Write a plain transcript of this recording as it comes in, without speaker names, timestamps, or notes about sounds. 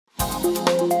We're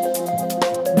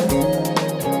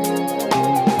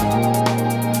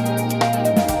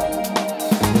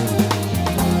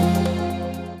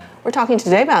talking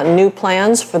today about new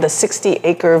plans for the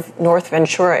 60-acre North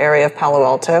Ventura area of Palo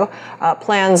Alto.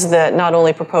 Plans that not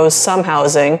only propose some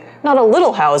housing, not a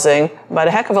little housing, but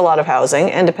a heck of a lot of housing.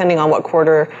 And depending on what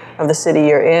quarter of the city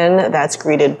you're in, that's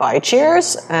greeted by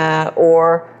cheers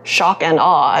or shock and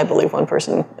awe, I believe one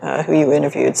person who you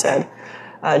interviewed said,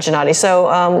 Gennady. So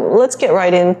let's get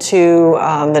right into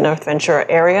the North Ventura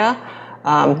area.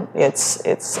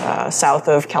 It's south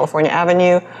of California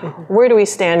Avenue. Mm-hmm. Where do we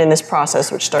stand in this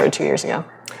process, which started 2 years ago?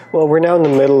 Well, we're now in the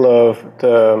middle of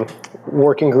the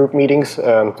working group meetings.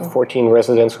 14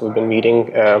 residents who have been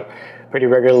meeting pretty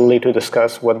regularly to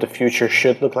discuss what the future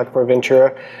should look like for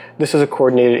Ventura. This is a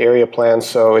coordinated area plan,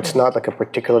 so it's not like a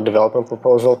particular development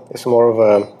proposal. It's more of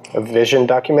a vision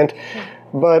document.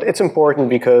 But it's important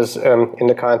because in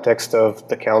the context of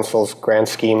the council's grand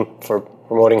scheme for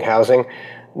promoting housing,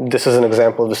 this is an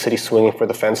example of the city swinging for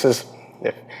the fences.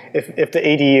 If the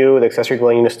ADU, the accessory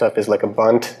dwelling unit stuff, is like a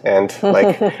bunt, and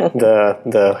like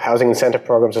the housing incentive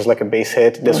programs is like a base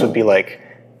hit, this would be like,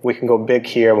 we can go big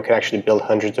here and we can actually build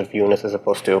hundreds of units as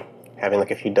opposed to having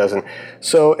like a few dozen.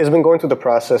 So it's been going through the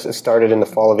process. It started in the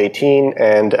fall of 18,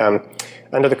 and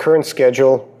under the current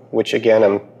schedule, which again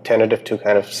I'm tentative to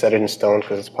kind of set it in stone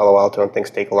because it's Palo Alto and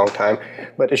things take a long time,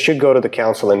 but it should go to the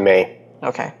council in May.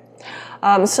 Okay.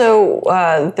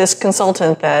 This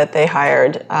consultant that they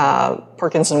hired,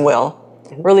 Perkins and Will,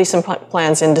 released some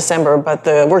plans in December, but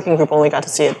the working group only got to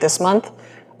see it this month.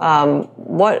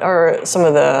 What are some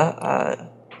of the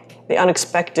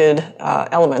unexpected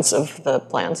elements of the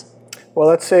plans? Well,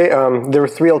 let's say there were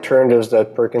three alternatives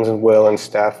that Perkins and Will and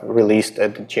staff released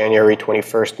at the January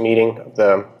 21st meeting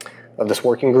of this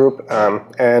working group.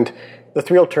 And the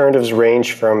three alternatives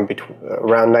range from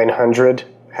around 900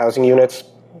 housing units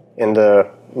in the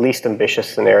least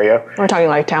ambitious scenario. We're talking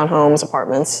like townhomes,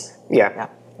 apartments. Yeah.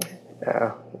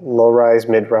 Low-rise,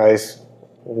 mid-rise,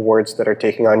 words that are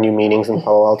taking on new meanings in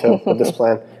Palo Alto with this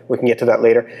plan. We can get to that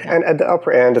later. And at the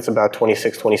upper end, it's about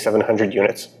 2,700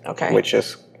 units. Okay. Which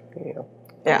is,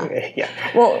 Yeah.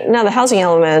 Well, now the housing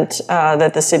element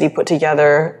that the city put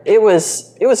together, it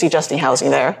was suggesting housing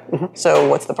there. Mm-hmm. So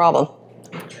what's the problem?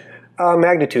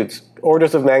 Magnitudes,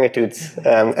 orders of magnitudes.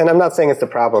 And I'm not saying it's the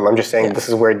problem. I'm just saying this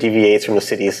is where it deviates from the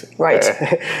city's prior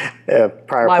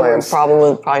plans.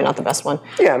 Probably not the best one.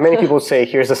 Yeah, many people would say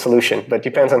here's the solution, but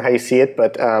depends on how you see it.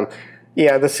 But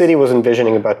the city was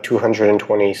envisioning about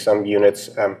 220 some units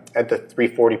at the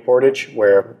 340 Portage,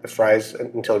 where the Fry's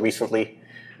until recently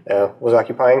was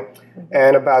occupying,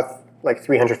 and about like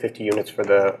 350 units for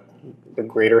the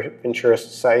greater Ventura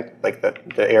site, like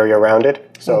the area around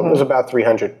it. So it was about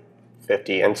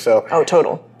 350, and so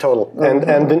total. Mm-hmm.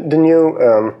 And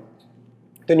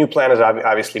the new plan is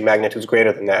obviously magnitudes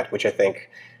greater than that, which I think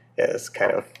is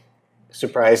kind of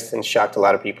surprised and shocked a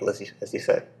lot of people, as you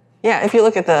said. Yeah, if you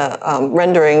look at the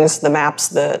renderings, the maps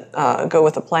that go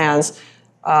with the plans,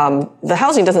 the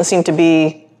housing doesn't seem to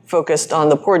be focused on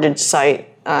the Portage site.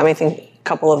 I think a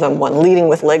couple of them, one leading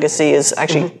with legacy, is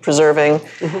actually preserving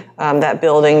that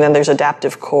building. Then there's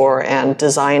adaptive core and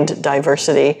designed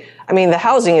diversity. I mean, the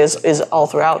housing is all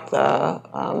throughout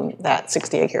that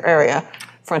 60-acre area,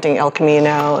 fronting El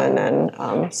Camino and then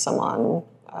some on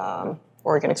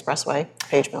Oregon Expressway,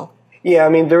 Page Mill. Yeah, I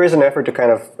mean, there is an effort to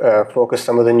kind of focus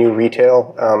some of the new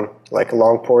retail, like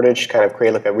along Portage, kind of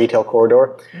create like a retail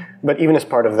corridor. But even as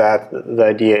part of that, the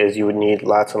idea is you would need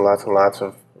lots and lots and lots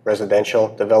of residential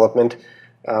development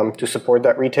to support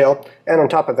that retail. And on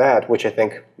top of that, which I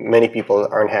think many people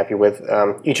aren't happy with,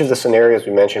 each of the scenarios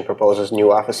we mentioned proposes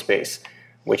new office space,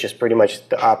 which is pretty much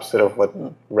the opposite of what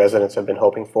residents have been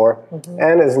hoping for,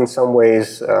 and is in some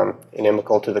ways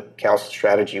inimical to the council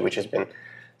strategy, which has been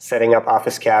setting up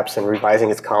office caps and revising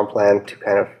its comp plan to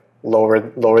kind of lower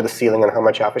the ceiling on how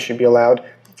much office should be allowed.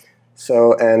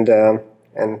 So, and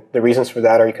the reasons for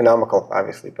that are economical,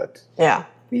 obviously, but yeah.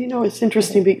 You know, it's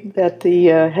interesting that the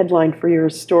headline for your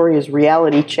story is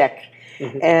reality check.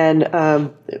 And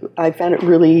I found it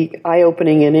really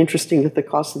eye-opening and interesting that the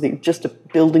cost of just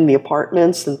building the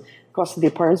apartments, and the cost of the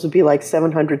apartments would be like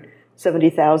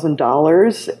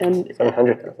 $770,000 and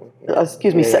 $700,000.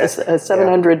 Excuse me,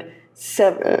 700.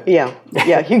 You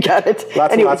got it.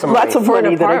 Lots of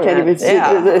money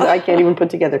that I can't even put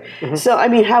together. So, I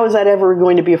mean, how is that ever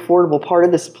going to be affordable? Part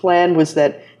of this plan was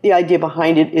that the idea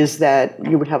behind it is that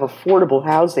you would have affordable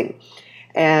housing.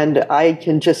 And I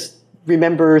can just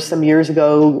remember some years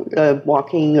ago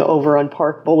walking over on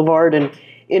Park Boulevard and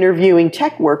interviewing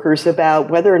tech workers about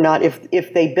whether or not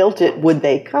if they built it, would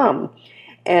they come?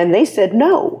 And they said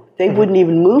no, they wouldn't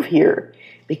even move here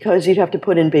because you'd have to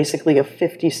put in basically a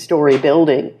 50-story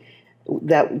building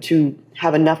that to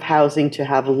have enough housing to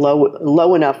have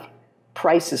low enough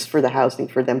prices for the housing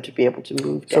for them to be able to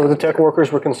move down. So the tech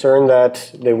workers were concerned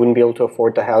that they wouldn't be able to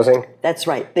afford the housing? That's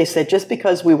right. They said just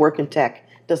because we work in tech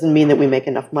doesn't mean that we make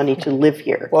enough money to live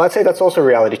here. Well, I'd say that's also a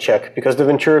reality check, because the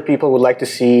Ventura people would like to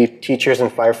see teachers and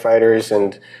firefighters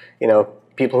and,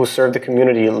 people who serve the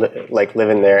community live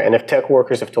in there. And if tech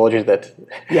workers have told you that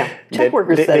tech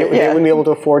workers they wouldn't be able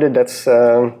to afford it, that's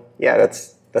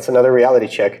another reality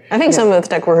check. I think some of the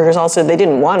tech workers also, they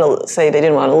didn't want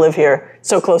to live here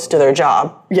so close to their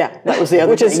job. Yeah, that was the other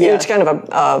which thing. Which is kind of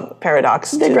a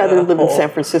paradox. They'd rather live in San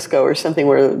Francisco or something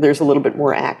where there's a little bit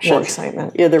more action. More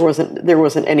excitement. Yeah, there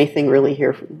wasn't anything really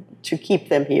here to keep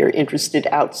them here interested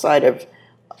outside of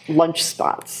lunch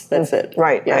spots. That's it.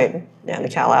 Right, right. Yeah, in the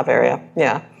Cal Lab area.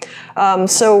 Yeah.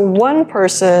 So one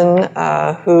person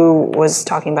who was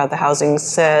talking about the housing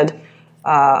said,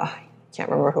 can't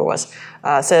remember who it was,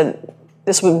 said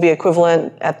this would be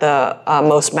equivalent at the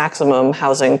most maximum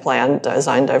housing plan,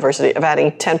 design diversity, of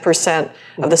adding 10%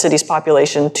 of the city's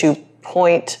population to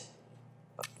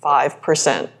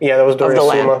 0.5%. Yeah, that was Doria of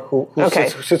the Suma, land.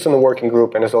 who sits in the working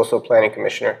group and is also a planning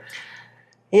commissioner.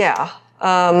 Yeah.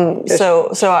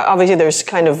 So obviously there's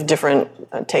kind of different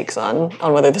takes on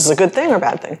whether this is a good thing or a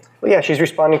bad thing. Well, yeah, she's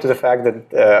responding to the fact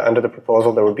that under the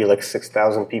proposal there would be like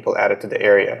 6,000 people added to the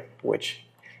area, which,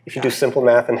 if you do simple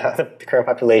math and the current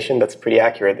population, that's pretty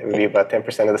accurate. It would be about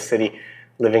 10% of the city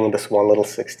living in this one little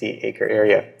 60-acre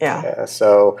area. Yeah.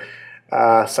 So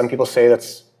some people say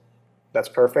that's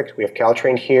perfect. We have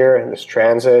Caltrain here, and there's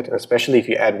transit, and especially if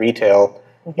you add retail,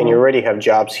 and you already have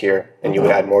jobs here, and you would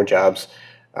add more jobs.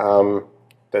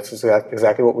 That's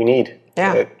exactly what we need.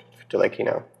 Yeah. To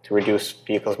reduce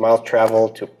vehicles miles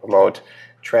traveled, to promote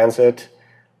transit,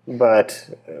 but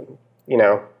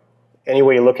any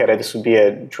way you look at it, this would be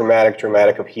a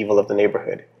dramatic upheaval of the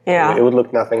neighborhood. Yeah. It would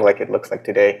look nothing like it looks like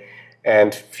today.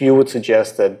 And few would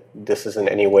suggest that this is in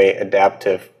any way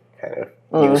adaptive kind of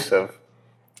use of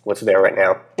what's there right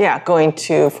now. Yeah, going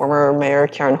to former Mayor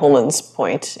Karen Holman's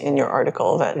point in your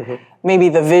article that maybe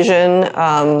the vision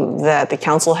that the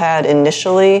council had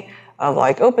initially of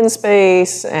like open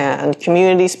space and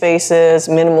community spaces,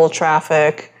 minimal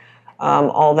traffic,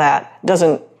 all that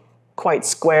doesn't quite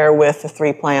square with the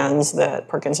three plans that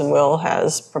Perkins and Will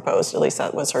has proposed. At least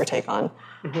that was her take on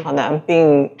them,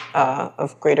 being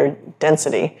of greater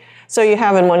density. So you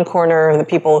have in one corner the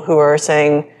people who are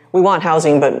saying, we want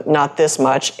housing, but not this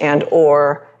much, and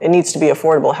or it needs to be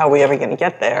affordable. How are we ever going to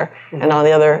get there? And on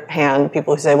the other hand,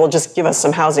 people who say, well, just give us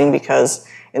some housing because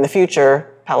in the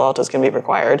future, Palo Alto is going to be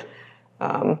required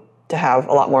to have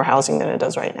a lot more housing than it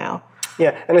does right now.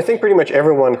 Yeah, and I think pretty much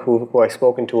everyone who I've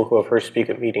spoken to, who I've heard speak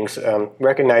at meetings,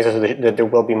 recognizes that there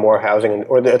will be more housing,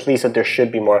 or at least that there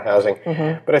should be more housing.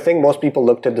 But I think most people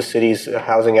looked at the city's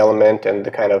housing element and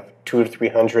the kind of 200 to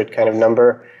 300 kind of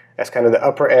number as kind of the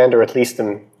upper end, or at least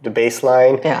the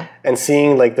baseline. Yeah. And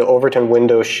seeing like the Overton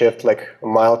window shift like a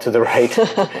mile to the right.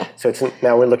 So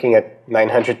now we're looking at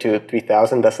 900 to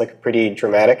 3,000. That's like pretty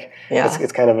dramatic. Yeah.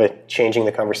 It's kind of changing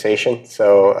the conversation.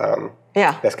 So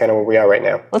that's kind of where we are right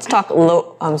now. Let's talk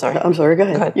low. I'm sorry. I'm sorry. Go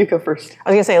ahead. You go first. I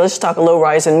was going to say, let's just talk low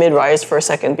rise and mid rise for a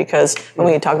second, because when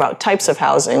we talk about types of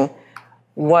housing,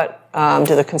 what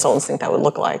do the consultants think that would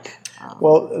look like?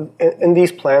 Well, in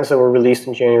these plans that were released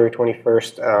on January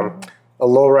 21st, a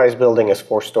low-rise building is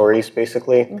 4 stories,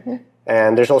 basically.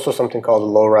 And there's also something called a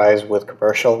low-rise with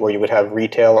commercial, where you would have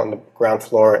retail on the ground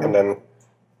floor and then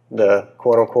the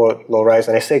quote-unquote low-rise.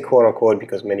 And I say quote-unquote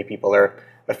because many people are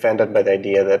offended by the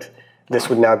idea that this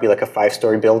would now be like a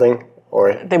 5-story building.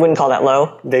 Or they wouldn't call that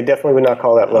low? They definitely would not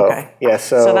call that low. Okay. Yeah,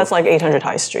 so that's like 800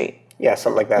 High Street. Yeah,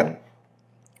 something like that.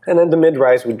 And then the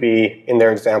mid-rise would be, in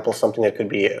their example, something that could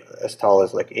be as tall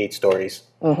as like 8 stories,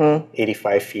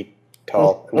 85 feet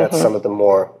tall. And that's some of the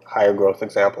more higher growth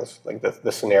examples, like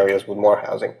the scenarios with more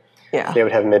housing. Yeah. They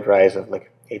would have mid-rise of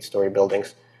like 8-story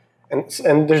buildings.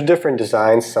 And there's different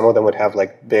designs. Some of them would have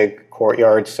like big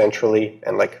courtyards centrally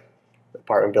and like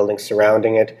apartment buildings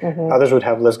surrounding it. Others would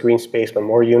have less green space but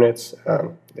more units.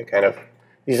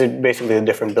 These are basically the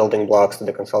different building blocks that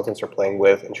the consultants are playing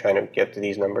with and trying to get to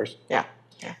these numbers. Yeah.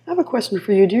 I have a question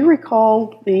for you. Do you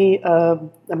recall the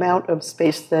amount of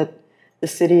space that the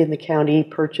city and the county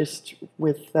purchased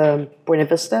with Buena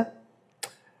Vista?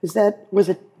 Was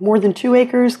it more than 2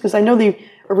 acres? Because I know the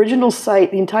original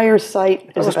site, the entire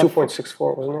site That is was about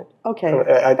 2.64, wasn't it? Okay.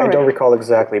 I don't recall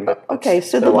exactly, but Okay,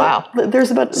 so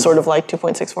there's about Sort of like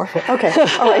 2.64. Okay,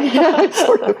 all right, yeah,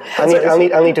 sort of.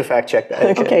 I'll need to fact check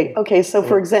that. Okay. So,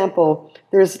 for example,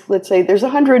 let's say there's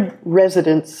 100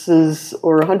 residences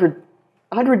or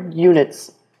 100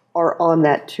 units are on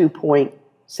that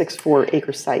 2.64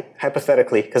 acre site.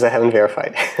 Hypothetically, because I haven't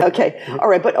verified. Okay, all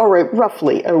right,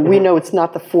 roughly, we know it's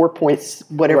not the 4 points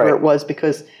whatever Right. it was,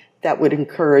 because that would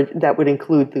include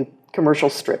the commercial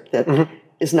strip that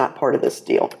is not part of this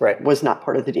deal. Right. Was not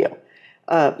part of the deal.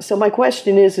 So my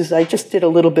question is I just did a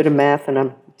little bit of math, and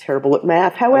I'm terrible at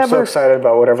math. However, I'm so excited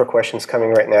about whatever question's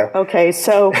coming right now. Okay,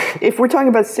 so if we're talking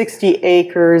about 60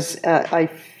 acres, I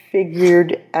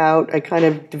figured out, I kind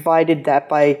of divided that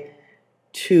by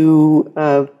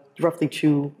roughly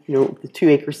the 2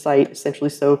 acre site, essentially.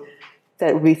 So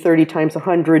that would be 30 times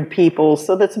 100 people.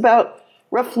 So that's about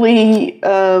roughly,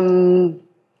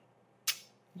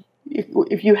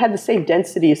 if you had the same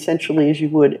density essentially as you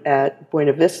would at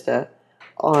Buena Vista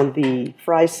on the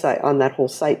Fry site, on that whole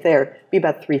site there, it'd be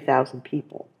about 3,000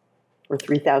 people or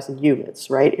 3,000 units,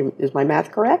 right? Is my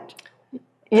math correct?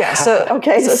 Yeah. So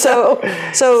Okay,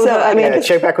 I mean, Yeah,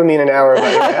 check back with me in an hour.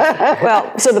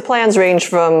 well, so the plans range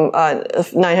from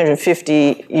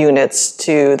 950 units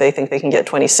to they think they can get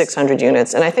 2,600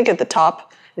 units, and I think at the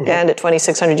top end at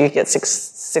 2,600 you get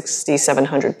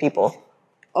 6,700 people.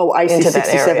 Oh, I see, into that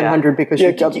 6,700 because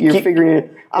Yeah, you're figuring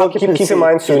it. Keep in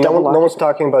mind, Sue, no one's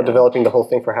talking about developing the whole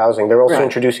thing for housing. They're also Right.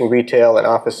 introducing retail and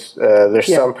office.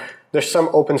 There's some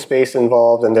open space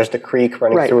involved, and there's the creek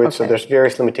running Right, through it, so okay. there's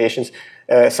various limitations.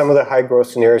 Some of the high growth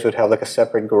scenarios would have like a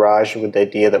separate garage with the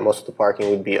idea that most of the parking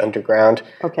would be underground.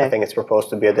 Okay. I think it's proposed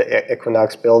to be at the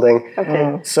Equinox building.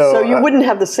 Okay. So you wouldn't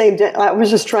have the same. I was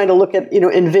just trying to look at,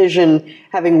 envision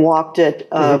having walked at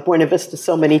Buena Vista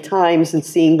so many times and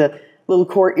seeing the little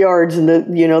courtyards and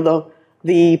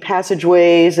the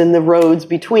passageways and the roads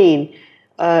between.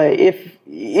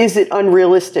 Is it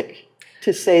unrealistic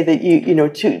to say that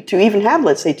to even have,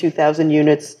 let's say, 2,000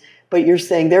 units? But you're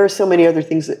saying there are so many other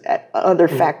things, other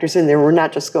factors in there. We're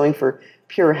not just going for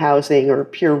pure housing or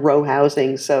pure row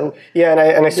housing. So yeah,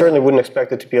 and I certainly wouldn't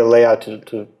expect it to be a layout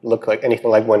to look like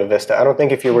anything like Buena Vista. I don't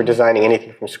think if you were designing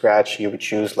anything from scratch, you would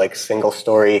choose like single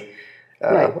story,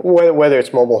 whether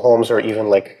it's mobile homes or even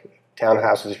like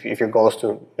townhouses. If your goal is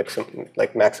to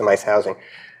maximize housing,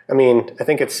 I mean, I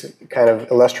think it's kind of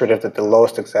illustrative that the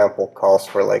lowest example calls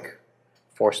for like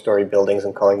 4-story buildings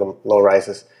and calling them low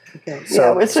rises. Okay.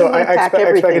 So, Yeah, I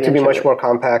expect it to be much more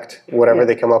compact, whatever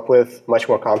they come up with, much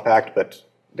more compact, but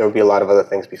there will be a lot of other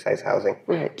things besides housing.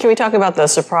 Right. Can we talk about the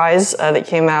surprise that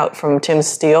came out from Tim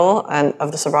Steele and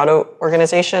of the Sobrato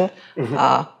organization?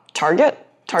 Target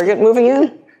moving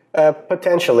in?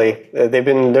 Potentially.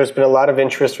 There's been a lot of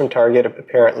interest from Target,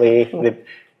 apparently.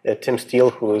 Tim Steele,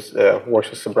 who works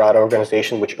with Sobrato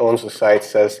organization, which owns the site,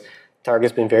 says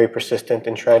Target's been very persistent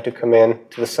in trying to come in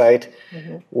to the site,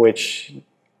 which,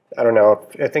 I don't know,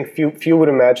 I think few would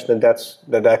imagine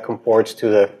that comports to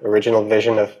the original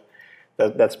vision of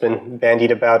that's been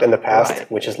bandied about in the past,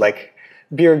 which is like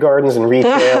beer gardens and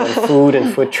retail and food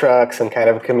and food trucks and kind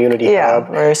of a community hub.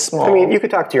 Yeah, very small. I mean, you could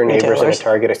talk to your neighbors in a retailers.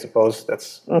 Target, I suppose.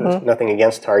 That's nothing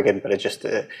against Target, but it just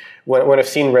when I've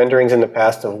seen renderings in the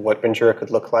past of what Ventura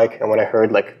could look like, and when I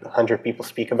heard like 100 people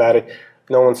speak about it,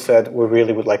 no one said we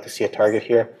really would like to see a Target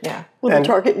here. Yeah. Well, the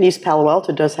Target in East Palo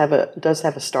Alto does have a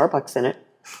Starbucks in it.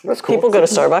 That's cool. People go to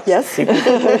Starbucks. Yes,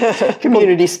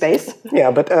 community space.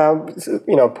 Yeah, but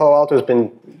Palo Alto has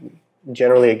been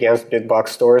generally against big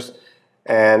box stores,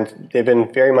 and they've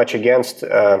been very much against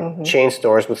chain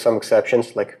stores, with some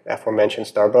exceptions, like aforementioned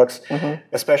Starbucks,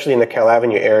 especially in the Cal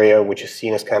Avenue area, which is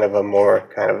seen as kind of a more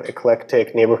kind of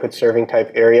eclectic neighborhood serving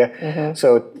type area.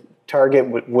 So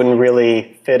Target wouldn't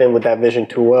really fit in with that vision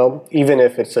too well, even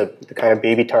if it's the kind of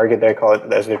baby Target, they call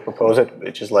it, as they propose it,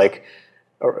 which is like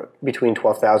between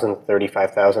 12,000 and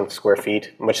 35,000 square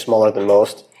feet, much smaller than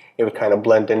most. It would kind of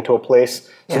blend into a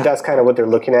place. So that's kind of what they're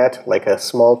looking at, like a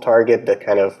small Target that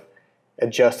kind of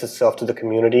adjusts itself to the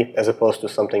community, as opposed to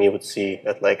something you would see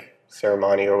at like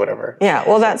Ceremony or whatever. Yeah,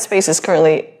 well, that space is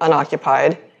currently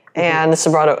unoccupied, and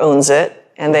Sobrato owns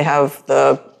it, and they have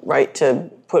the right to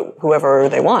put whoever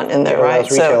they want in there, right?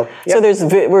 So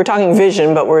we're talking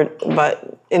vision,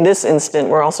 but in this instant,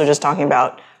 we're also just talking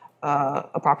about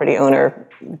a property owner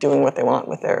doing what they want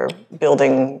with their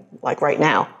building, like right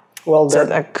now. Well, so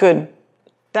that could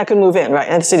move in, right?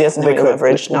 And the city doesn't have any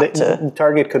leverage not to.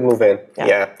 Target could move in.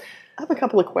 Yeah. I have a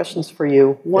couple of questions for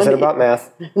you. Is it about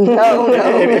math? No.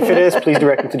 If it is, please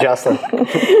direct it to Jocelyn.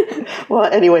 Well,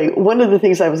 anyway, one of the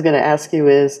things I was going to ask you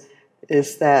is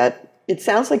that it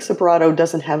sounds like Sobrato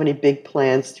doesn't have any big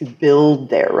plans to build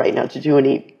there right now, to do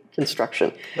any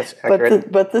construction. That's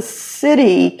accurate. But the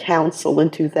city council in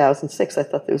 2006, I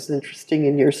thought that was interesting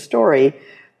in your story,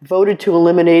 voted to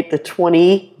eliminate the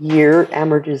 20-year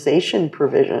amortization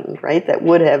provision, right? That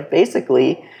would have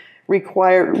basically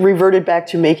reverted back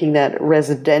to making that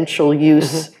residential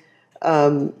use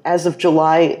as of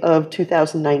July of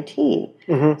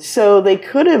 2019. So they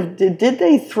could have, did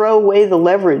they throw away the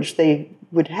leverage they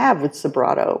would have with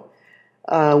Sobrato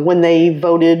when they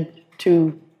voted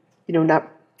to, not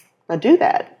do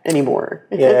that anymore?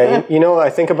 Yeah, I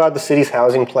think about the city's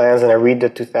housing plans and I read the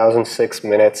 2006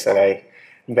 minutes and I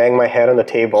bang my head on the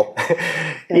table.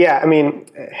 Yeah, I mean,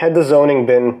 had the zoning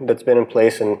that's been in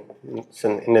place in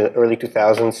the early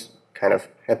 2000s, kind of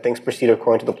had things proceed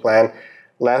according to the plan,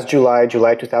 last July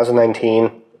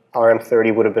 2019,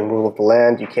 RM30 would have been rule of the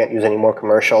land. You can't use any more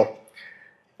commercial.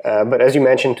 But as you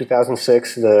mentioned,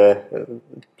 2006, the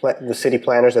city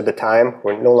planners at the time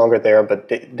were no longer there, but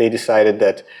they decided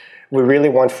that we really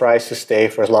want Fry's to stay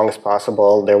for as long as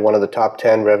possible. They're one of the top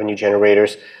 10 revenue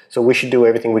generators, so we should do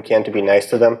everything we can to be nice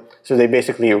to them. So they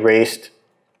basically erased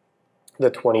the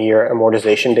 20-year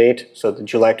amortization date, so the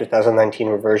July 2019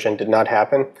 reversion did not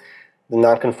happen. The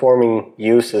non-conforming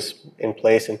use is in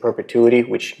place in perpetuity,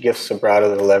 which gives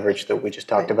Sobrato the leverage that we just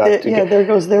talked about. There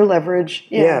goes their leverage.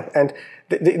 Yeah, and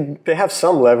they have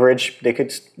some leverage. They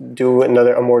could do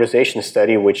another amortization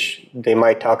study, which they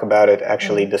might talk about it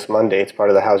actually this Monday. It's part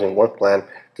of the housing work plan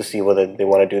to see whether they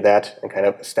want to do that and kind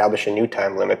of establish a new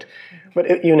time limit.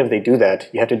 But even if they do that,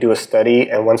 you have to do a study,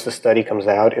 and once the study comes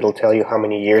out, it'll tell you how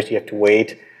many years you have to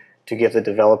wait to give the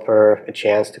developer a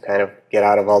chance to kind of get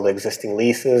out of all the existing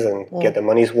leases and get the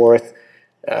money's worth.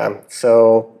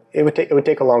 So it would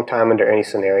take a long time under any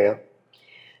scenario.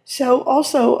 So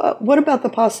also, what about the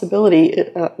possibility,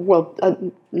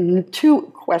 two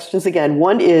questions again.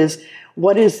 One is,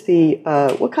 what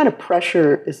kind of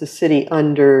pressure is the city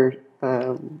under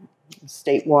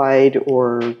statewide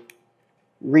or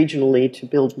regionally to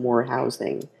build more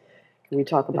housing? Can we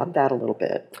talk about that a little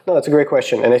bit? No, that's a great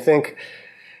question. And I think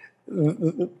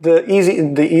the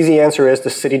easy answer is the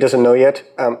city doesn't know yet.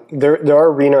 There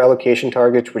are RENA allocation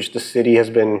targets, which the city has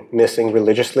been missing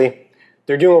religiously.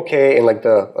 They're doing okay in like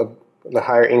the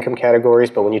higher income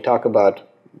categories, but when you talk about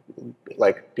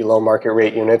like below market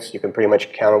rate units, you can pretty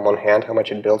much count on one hand how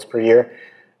much it builds per year.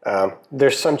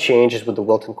 There's some changes with the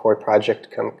Wilton Court project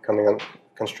coming on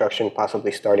construction,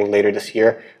 possibly starting later this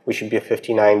year. We should be at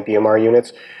 59 BMR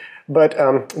units. But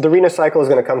the RENA cycle is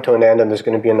going to come to an end, and there's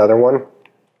going to be another one.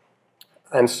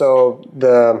 And so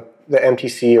the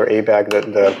MTC or ABAG,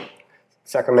 the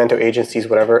Sacramento agencies,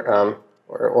 whatever,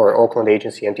 or Oakland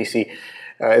agency, MTC,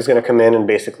 is going to come in and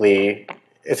basically,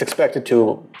 it's expected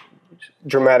to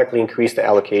dramatically increase the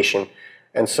allocation.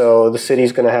 And so the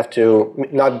city's going to have to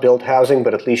not build housing,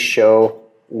 but at least show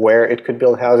where it could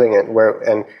build housing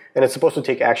and it's supposed to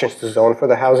take actions to zone for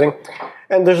the housing.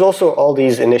 And there's also all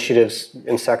these initiatives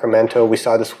in Sacramento. We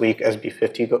saw this week SB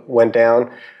 50 went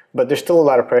down, but there's still a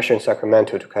lot of pressure in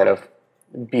Sacramento to kind of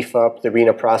beef up the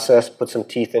RENA process, put some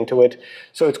teeth into it.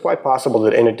 So it's quite possible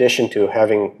that in addition to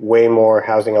having way more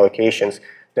housing allocations,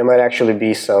 there might actually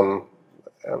be some,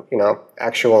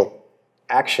 actual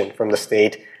action from the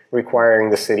state requiring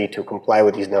the city to comply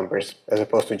with these numbers, as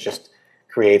opposed to just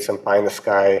create some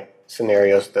pie-in-the-sky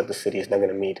scenarios that the city is not going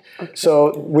to meet. Okay.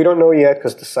 So we don't know yet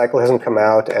because the cycle hasn't come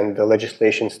out and the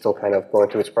legislation is still kind of going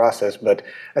through its process, but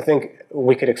I think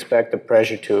we could expect the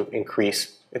pressure to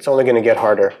increase. It's only going to get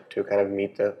harder to kind of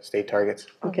meet the state targets.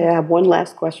 Okay, I have one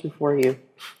last question for you,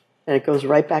 and it goes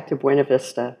right back to Buena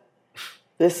Vista.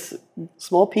 This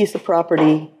small piece of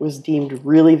property was deemed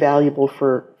really valuable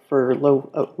for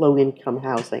low-income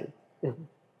housing. Mm-hmm.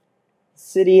 The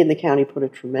city and the county put a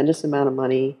tremendous amount of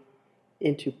money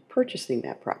into purchasing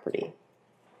that property.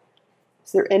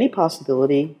 Is there any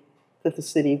possibility that the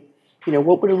city,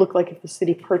 what would it look like if the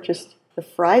city purchased the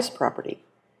Fry's property?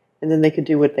 And then they could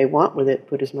do what they want with it,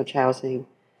 put as much housing,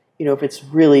 if it's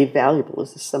really valuable.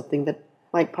 Is this something that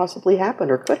might possibly happen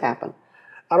or could happen?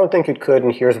 I don't think it could,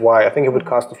 and here's why. I think it would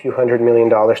cost a few $100 million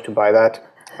to buy that.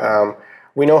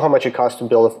 We know how much it costs to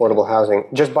build affordable housing.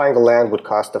 Just buying the land would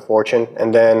cost a fortune,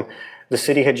 and then the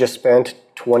city had just spent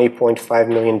 $20.5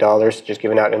 million just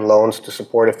given out in loans to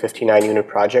support a 59-unit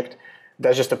project.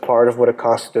 That's just a part of what it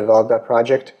costs to develop that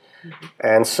project. Mm-hmm.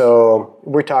 And so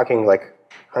we're talking like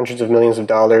hundreds of millions of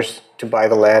dollars to buy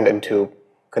the land and to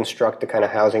construct the kind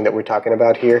of housing that we're talking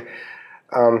about here.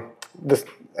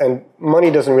 And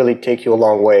money doesn't really take you a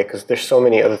long way because there's so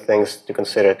many other things to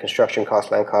consider, construction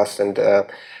costs, land costs, and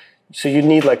so you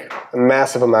need like a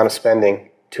massive amount of spending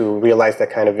to realize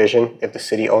that kind of vision if the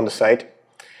city owned the site.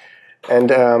 And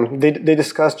they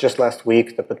discussed just last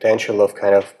week the potential of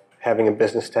kind of having a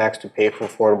business tax to pay for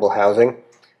affordable housing.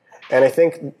 And I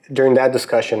think during that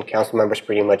discussion, council members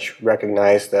pretty much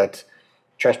recognized that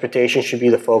transportation should be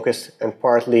the focus, and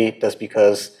partly that's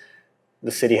because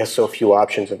the city has so few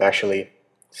options of actually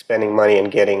spending money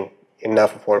and getting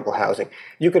enough affordable housing.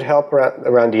 You could help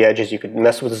around the edges, you could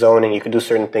mess with zoning, you could do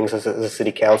certain things as a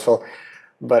city council,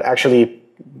 but actually,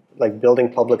 like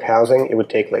building public housing, it would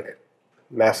take like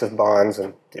massive bonds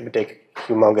and it would take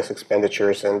humongous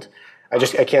expenditures, and I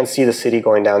can't see the city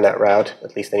going down that route,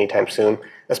 at least anytime soon,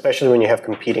 especially when you have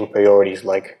competing priorities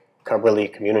like Cumberley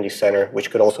Community Center,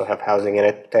 which could also have housing in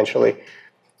it potentially,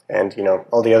 and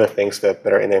all the other things that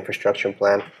are in the infrastructure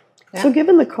plan. Yeah. So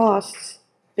given the costs,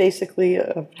 basically,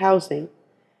 of housing,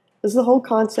 is the whole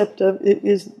concept of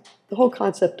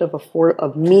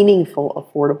meaningful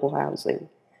affordable housing.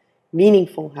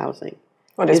 Meaningful housing.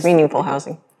 What is meaningful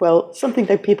housing? Well, something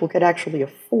that people could actually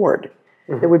afford.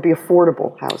 There would be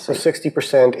affordable housing. So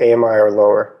 60% AMI or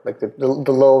lower, like the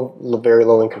very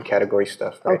low income category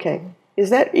stuff. Right? Okay. Is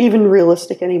that even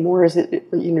realistic anymore? Is it,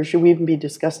 should we even be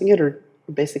discussing it, or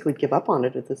basically give up on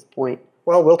it at this point?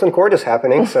 Well, Wilton Court is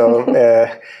happening, so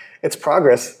it's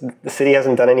progress. The city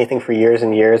hasn't done anything for years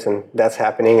and years, and that's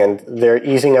happening, and they're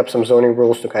easing up some zoning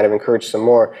rules to kind of encourage some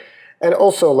more. And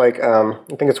also, I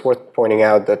think it's worth pointing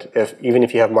out that even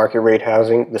if you have market rate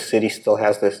housing, the city still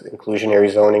has this inclusionary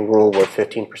zoning rule where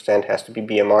 15% has to be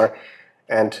BMR,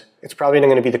 and it's probably not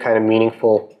going to be the kind of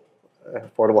meaningful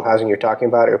affordable housing you're talking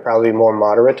about. It would probably be more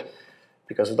moderate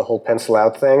because of the whole pencil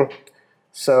out thing.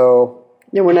 So,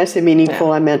 yeah, when I say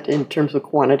meaningful, I meant in terms of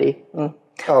quantity. Okay.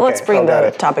 Well, let's bring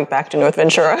the topic back to North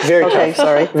Ventura. Very tough.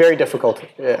 Sorry. Very difficult.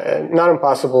 Not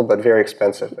impossible, but very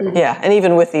expensive. Yeah, and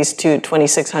even with these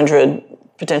 2,600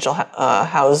 potential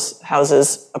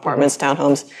houses, apartments,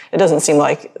 townhomes, it doesn't seem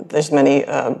like there's many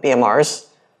BMRs.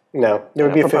 No, there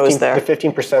would be the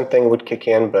 15% thing would kick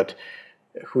in, but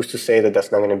who's to say that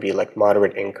that's not going to be like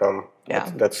moderate income?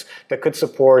 Yeah, that could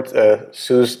support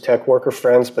Sue's tech worker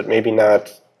friends, but maybe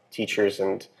not teachers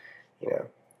and yeah.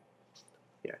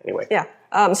 Anyway. Yeah.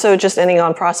 So just ending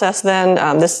on process then,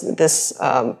 this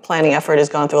planning effort has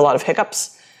gone through a lot of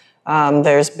hiccups.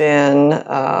 There's been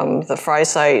the Fry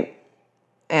site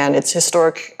and its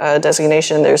historic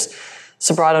designation. There's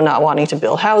Sobrato not wanting to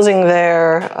build housing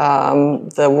there.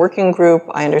 The working group,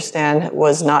 I understand,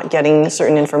 was not getting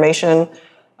certain information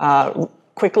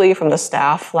quickly from the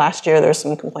staff last year. There's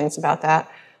some complaints about that.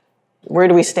 Where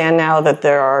do we stand now that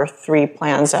there are 3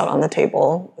 plans out on the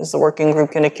table? Is the working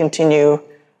group going to continue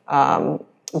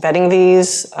vetting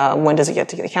these? When does it get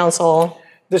to the council?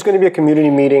 There's going to be a community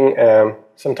meeting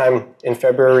sometime in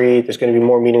February. There's going to be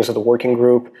more meetings of the working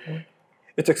group.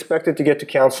 It's expected to get to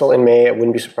council in May. I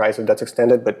wouldn't be surprised if that's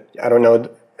extended, but I don't know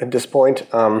at this point.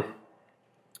 And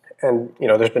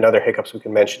there's been other hiccups we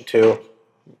can mention too.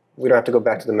 We don't have to go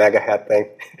back to the MAGA hat thing.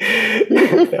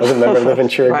 I was a member of the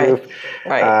Ventura group.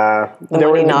 Right. The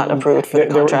money not approved for the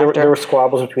contractor. There were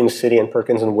squabbles between the city and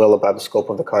Perkins and Will about the scope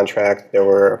of the contract.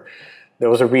 There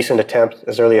was a recent attempt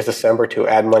as early as December to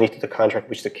add money to the contract,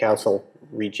 which the council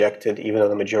rejected, even though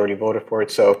the majority voted for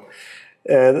it. So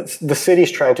the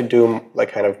city's trying to do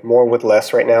like kind of more with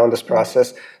less right now in this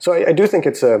process. So I do think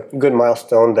it's a good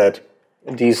milestone that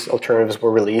these alternatives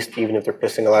were released, even if they're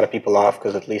pissing a lot of people off,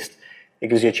 because at least it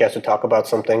gives you a chance to talk about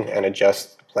something and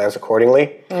adjust plans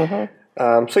accordingly.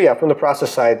 So yeah, from the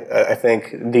process side, I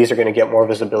think these are going to get more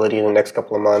visibility in the next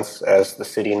couple of months as the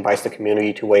city invites the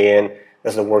community to weigh in,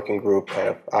 as the working group kind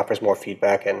of offers more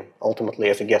feedback, and ultimately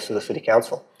as a guest to the city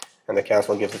council. And the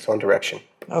council gives its own direction.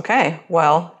 Okay,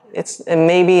 well, it's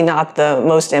maybe not the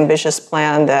most ambitious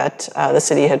plan that the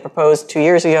city had proposed 2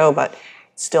 years ago, but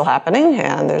it's still happening,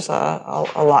 and there's a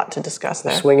lot to discuss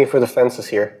there. Swinging for the fences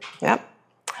here. Yep.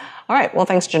 All right, well,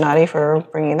 thanks, Gennady, for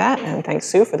bringing that, and thanks,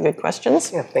 Sue, for the good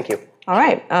questions. Yeah, thank you. All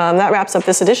right, that wraps up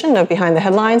this edition of Behind the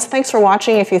Headlines. Thanks for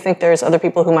watching. If you think there's other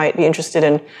people who might be interested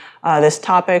in this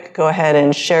topic, go ahead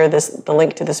and share the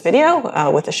link to this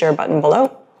video with the share button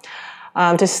below.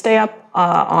 To stay up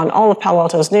on all of Palo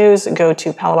Alto's news, go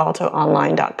to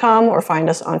paloaltoonline.com or find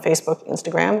us on Facebook,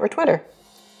 Instagram, or Twitter.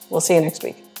 We'll see you next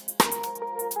week.